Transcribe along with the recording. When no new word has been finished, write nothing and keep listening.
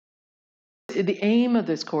the aim of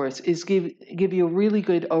this course is give you a really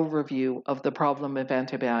good overview of the problem of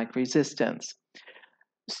antibiotic resistance,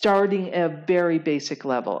 starting at a very basic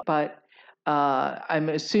level. But I'm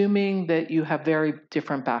assuming that you have very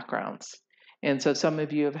different backgrounds. And so some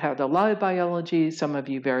of you have had a lot of biology, some of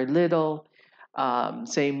you very little.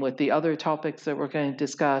 Same with the other topics that we're going to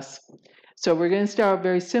discuss. So we're going to start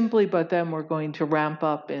very simply, but then we're going to ramp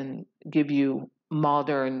up and give you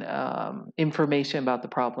modern information about the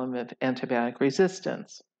problem of antibiotic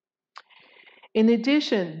resistance. In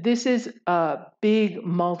addition, this is a big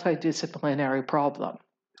multidisciplinary problem.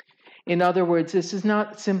 In other words, this is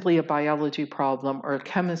not simply a biology problem or a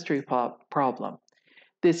chemistry problem.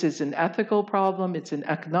 This is an ethical problem, it's an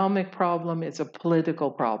economic problem, it's a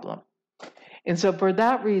political problem. And so for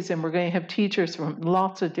that reason, we're going to have teachers from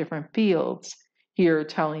lots of different fields here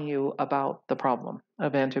telling you about the problem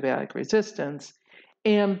of antibiotic resistance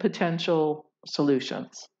and potential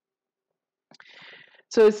solutions.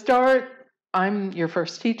 So to start, I'm your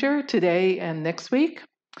first teacher today and next week.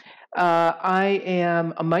 I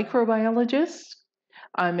am a microbiologist.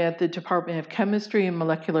 I'm at the Department of Chemistry and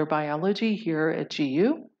Molecular Biology here at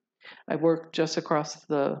GU. I work just across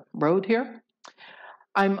the road here.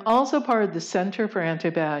 I'm also part of the Center for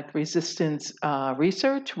Antibiotic Resistance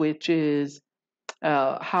Research, which is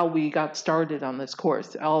how we got started on this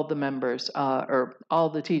course. All the members, or all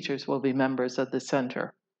the teachers will be members of the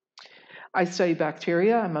center. I study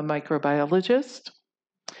bacteria. I'm a microbiologist.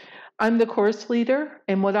 I'm the course leader,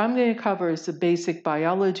 and what I'm going to cover is the basic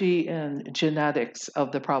biology and genetics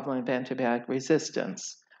of the problem of antibiotic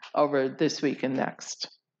resistance over this week and next.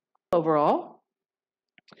 Overall,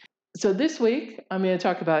 so this week, I'm going to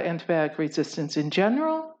talk about antibiotic resistance in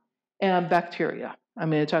general and bacteria. I'm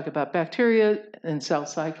going to talk about bacteria and cell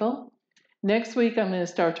cycle. Next week, I'm going to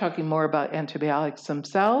start talking more about antibiotics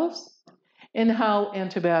themselves and how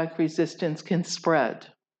antibiotic resistance can spread.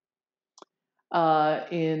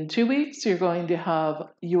 In 2 weeks, you're going to have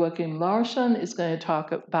Joachim Larsson is going to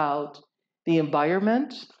talk about the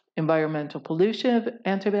environmental pollution of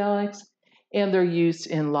antibiotics, and their use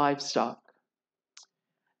in livestock.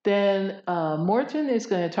 Then Morten is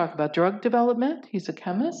going to talk about drug development. He's a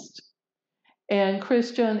chemist. And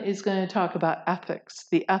Christian is going to talk about ethics,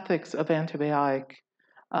 the ethics of antibiotic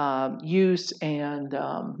use and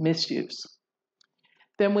misuse.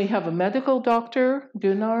 Then we have a medical doctor,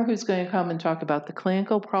 Gunnar, who's going to come and talk about the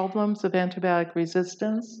clinical problems of antibiotic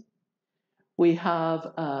resistance. We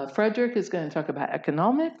have Frederick is going to talk about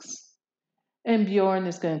economics, and Bjorn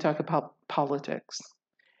is going to talk about politics.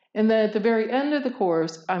 And then at the very end of the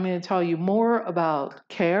course, I'm going to tell you more about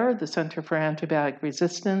CARE, the Center for Antibiotic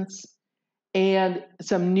Resistance, and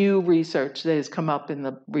some new research that has come up in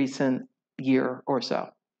the recent year or so,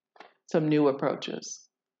 some new approaches.